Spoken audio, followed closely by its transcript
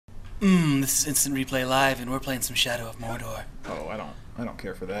This is Instant Replay Live, and we're playing some Shadow of Mordor. Oh, I don't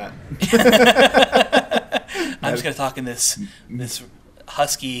care for that. I'm just gonna talk in this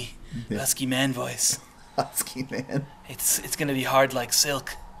husky man voice. Husky man. It's gonna be hard like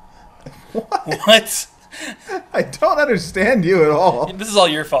silk. What? I don't understand you at all. This is all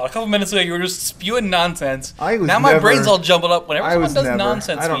your fault. A couple minutes ago, you were just spewing nonsense. Now my never, brain's all jumbled up. Whenever someone does never,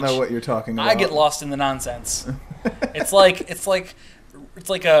 nonsense I don't speech, know what you're talking about. I get lost in the nonsense. It's like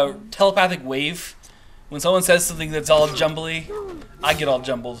a telepathic wave. When someone says something that's all jumbly, I get all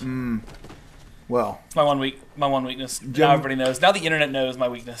jumbled. Well, it's my one weakness. Now everybody knows. Now the internet knows my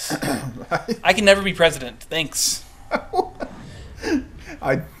weakness. I can never be president. Thanks.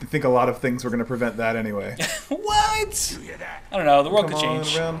 I think a lot of things were going to prevent that anyway. What? I don't know. The world could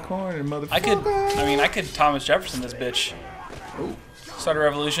change. Around the corner, motherfucker. I could Thomas Jefferson this bitch. Ooh. Start a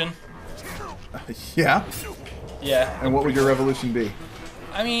revolution. Yeah. Yeah. And what would your revolution be?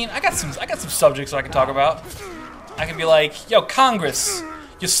 I mean, I got some subjects I can talk about. I can be like, yo, Congress,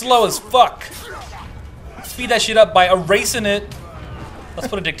 you're slow as fuck. Speed that shit up by erasing it. Let's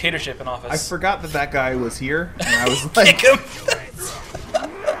put a dictatorship in office. I forgot that guy was here, and I was like, kick him.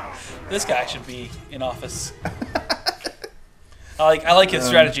 This guy should be in office. I like his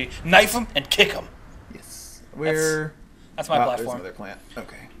strategy. Knife him and kick him. Yes. That's my platform. There's another plant.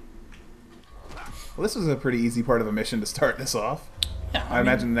 Okay. Well, this was a pretty easy part of a mission to start this off. Yeah, I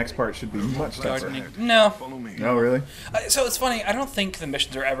imagine the next part should be much tougher. No. No, really? So it's funny. I don't think the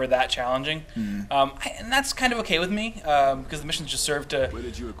missions are ever that challenging, and that's kind of okay with me because the missions just serve to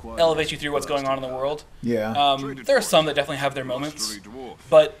elevate you through what's going on in the world. Yeah. There are some that definitely have their moments,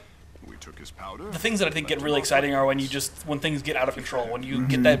 but the things that I think get really exciting are when things get out of control. When you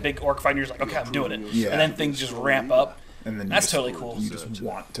get that big orc fight, and you're just like, okay, I'm doing it, and then things just ramp up. And then that's totally cool. You just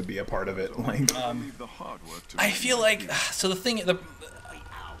want to be a part of it. Like, I feel like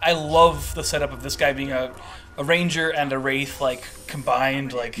I love the setup of this guy being a ranger and a wraith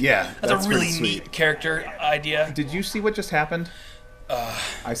combined. Yeah, that's a really neat character idea. Did you see what just happened?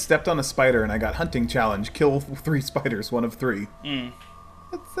 I stepped on a spider and I got hunting challenge. Kill 3 spiders, 1 of 3.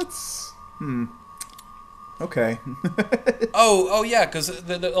 That's okay. oh yeah, because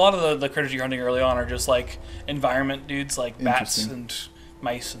a lot of the critters you're hunting early on are just like environment dudes, like bats and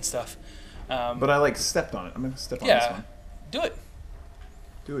mice and stuff. But I stepped on it. I'm gonna step on this one. Do it.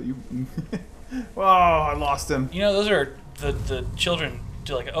 Do it. You. Oh, I lost him. You know, those are the children.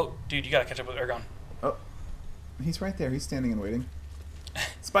 Do oh, dude, you gotta catch up with Ergon. Oh, he's right there. He's standing and waiting.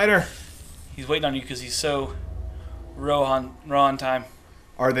 Spider. He's waiting on you because he's so raw on time.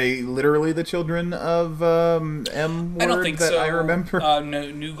 Are they literally the children of M word I don't think that so. I remember? No,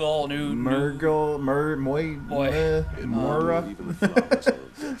 Nugol, Murgle, Mora,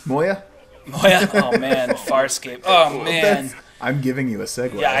 Moya. Oh man, Farscape. Oh man. I'm giving you a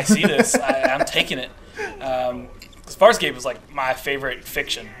segue. Yeah, I see this. I'm taking it. Because Farscape is like my favorite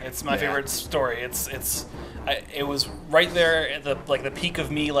fiction. It's my favorite story. It was right there at the peak of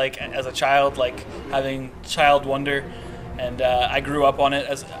me as a child, having child wonder. And I grew up on it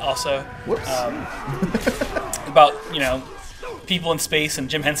Whoops. About people in space, and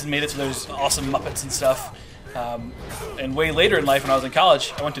Jim Henson made it so there's awesome Muppets and stuff. And way later in life, when I was in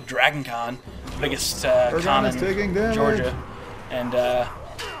college, I went to Dragon Con, the biggest con in Georgia, and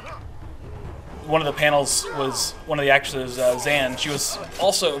one of the panels was one of the actors, Zan. She was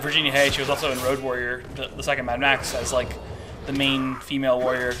also Virginia Hay. She was also in Road Warrior, the second Mad Max, as the main female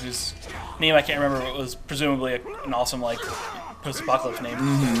warrior whose name I can't remember, but was presumably an awesome post-apocalypse name.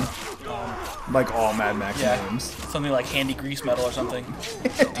 Like all Mad Max names. Something like Handy Grease Metal or something.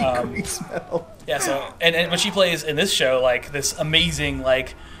 Handy Grease Metal. Yeah, so and when she plays in this show this amazing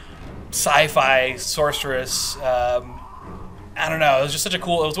sci-fi sorceress, I don't know, it was just such a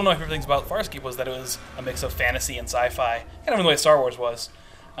cool, it was one of my favorite things about Farscape was that it was a mix of fantasy and sci-fi, kind of in the way Star Wars was.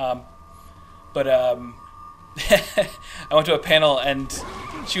 I went to a panel and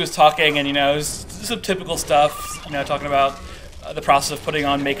she was talking, and it was some typical stuff, talking about the process of putting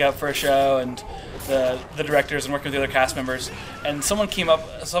on makeup for a show and the directors and working with the other cast members. And someone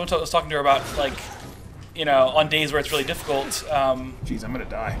was talking to her about on days where it's really difficult. Jeez, I'm gonna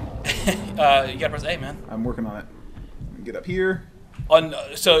die. You gotta press A, man. I'm working on it. Get up here.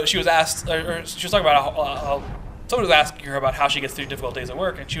 So she was asked, or she was talking about how someone was asking her about how she gets through difficult days at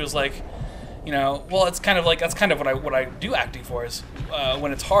work, and she was like, well, it's kind of that's kind of what I do acting for is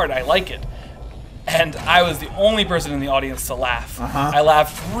when it's hard, I like it. And I was the only person in the audience to laugh. I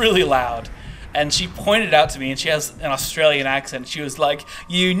laughed really loud. and she pointed out to me, and she has an Australian accent. She was like,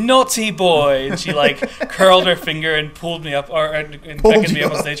 "You naughty boy," and she like curled her finger and pulled me up, and beckoned me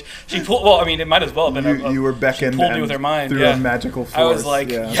up on stage. She pulled. Well, I mean, it might as well have been. You were beckoned. She pulled me with her mind. Through a magical force. I was like,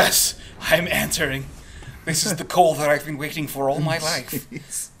 "Yes, I'm answering. This is the call that I've been waiting for all my life."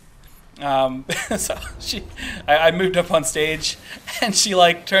 So I moved up on stage, and she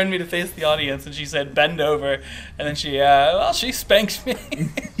like turned me to face the audience, and she said, "Bend over," and then she spanked me in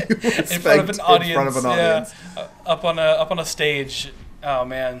front of an audience. Yeah, up on a stage. Oh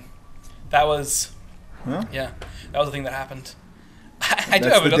man, that was that was the thing that happened. I do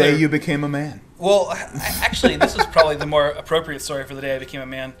have the day you became a man. Well, actually, this is probably the more appropriate story for the day I became a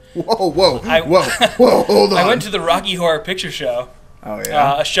man. Whoa, hold on. I went to the Rocky Horror Picture Show. Oh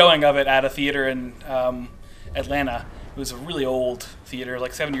yeah. A showing of it at a theater in Atlanta. It was a really old theater,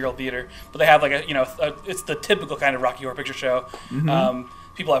 like 70-year-old theater. But they have like it's the typical kind of Rocky Horror Picture Show. Mm-hmm.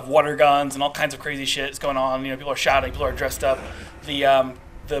 People have water guns and all kinds of crazy shit is going on. People are shouting, people are dressed up.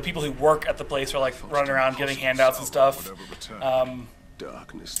 The people who work at the place are like running around giving handouts and stuff.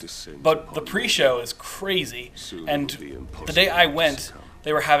 But the pre-show is crazy. And the day I went,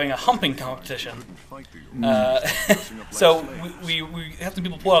 they were having a humping competition. So we had some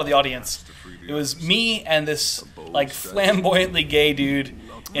people pull out of the audience. It was me and this like flamboyantly gay dude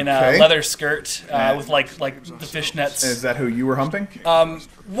in a leather skirt with like the fishnets. Is that who you were humping?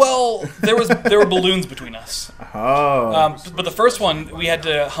 Well, there were balloons between us. Oh. But the first one we had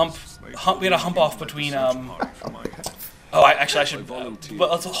to hump off between. I should.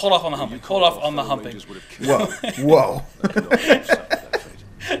 But let's hold off on the humping. Hold off on the humping. Whoa.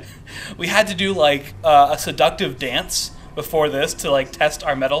 We had to do like a seductive dance before this to like test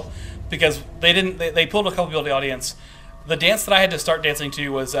our mettle, because they pulled a couple people in the audience. The dance that I had to start dancing to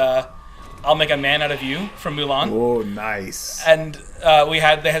was "I'll Make a Man Out of You" from Mulan. Oh, nice. And they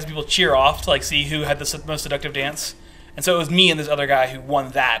had people cheer off to like see who had the most seductive dance, and so it was me and this other guy who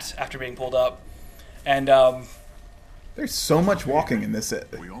won that after being pulled up. And there's so much walking in this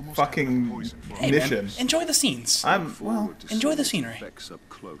fucking mission. Man, enjoy the scenes. Enjoy the scenery.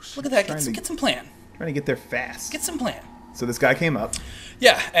 Look at that. Get some plan. Trying to get there fast. Get some plan. So this guy came up.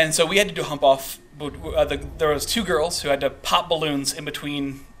 Yeah, and so we had to do a hump off. There was two girls who had to pop balloons in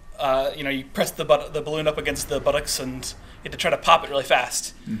between. You press the balloon up against the buttocks, and you had to try to pop it really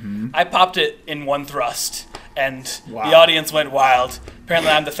fast. Mm-hmm. I popped it in one thrust, and the audience went wild. Apparently,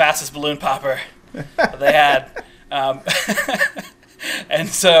 I'm the fastest balloon popper that they had. And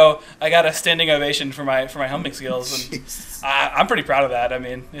so I got a standing ovation for my humping skills, and I'm pretty proud of that. I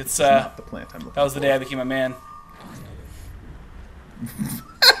mean, it's not the plant I'm looking that was the day I became a man.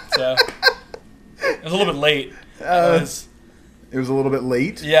 So it was a little bit late. It was a little bit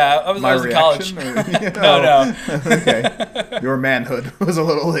late? Yeah, I was in college. No. Okay. Your manhood was a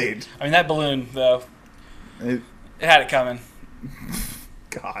little late. I mean, that balloon, though, it had it coming.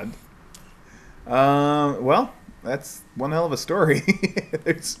 God. Well, that's one hell of a story.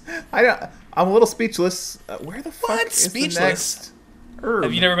 I'm a little speechless. Where the fuck is the next herb?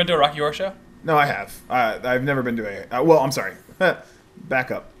 Have you never been to a Rocky Horror Show? No, I have. I've never been to a... well, I'm sorry. Back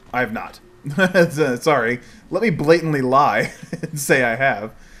up. I have not. Sorry. Let me blatantly lie and say I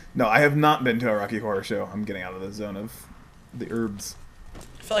have. No, I have not been to a Rocky Horror Show. I'm getting out of the zone of the herbs.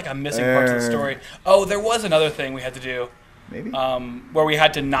 I feel like I'm missing parts of the story. Oh, there was another thing we had to do. Maybe? Where we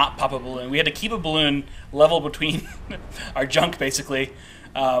had to not pop a balloon. We had to keep a balloon level between our junk, basically.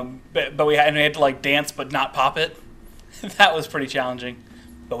 But we had to like dance but not pop it. That was pretty challenging.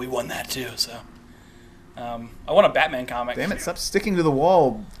 But we won that too, so... I want a Batman comic. Damn it, stop sticking to the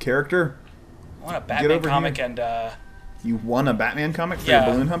wall, character. I want a Batman comic here. And... You won a Batman comic for your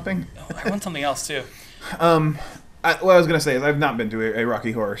balloon humping? I won something else too. What I was going to say is I've not been to a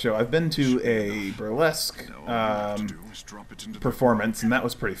Rocky Horror Show. I've been to a burlesque performance, and that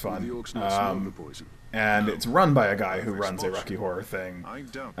was pretty fun. And it's run by a guy who runs a Rocky Horror thing.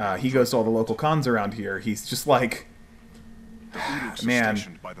 He goes to all the local cons around here. He's just like... Man,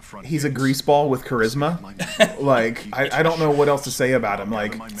 he's a greaseball with charisma. Like, I don't know what else to say about him.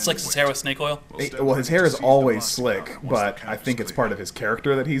 Like, slicks his hair with snake oil? Well, his hair is always slick, but I think it's part of his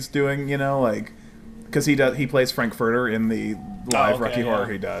character that he's doing, like... Because he plays Frankfurter in the live Rocky Horror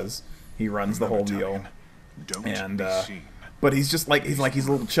he does. He runs the whole deal. And, but he's just like, he's a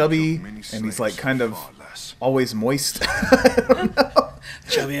little chubby, and he's like kind of always moist. I don't know.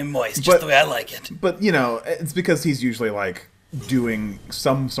 Chubby and moist, just the way I like it. But, it's because he's usually like doing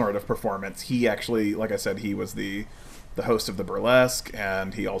some sort of performance. He actually, like I said, he was the host of the burlesque,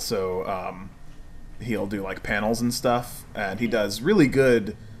 and he also, he'll do like panels and stuff, and he does really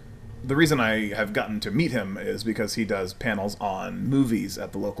good the reason I have gotten to meet him is because he does panels on movies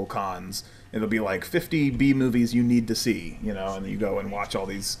at the local cons. It'll be like 50 B movies you need to see, you know, and you go and watch all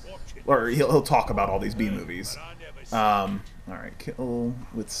these, or he'll talk about all these B movies. All right, kill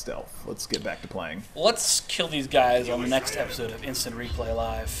with stealth. Let's get back to playing. Let's kill these guys on the next episode of Instant Replay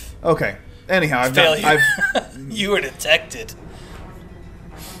Live. Okay. Anyhow, You were detected.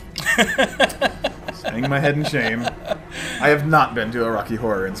 Hang my head in shame. I have not been to a Rocky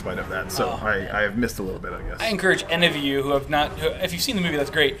Horror in spite of that, so I have missed a little bit, I guess. I encourage any of you who have not, if you've seen the movie, that's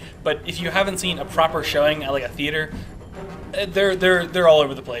great. But if you haven't seen a proper showing at like a theater, they're all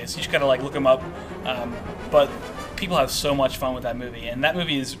over the place. You just gotta like look them up. But people have so much fun with that movie, and that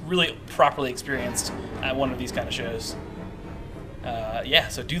movie is really properly experienced at one of these kind of shows. Yeah,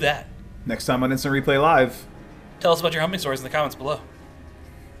 so do that. Next time on Instant Replay Live. Tell us about your humping stories in the comments below.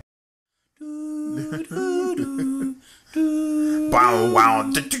 Wow,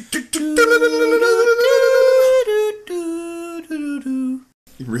 wow.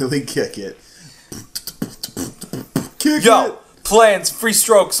 Really kick it. Yo, plans, free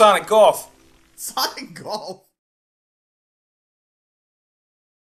stroke, Sonic Golf. Sonic Golf.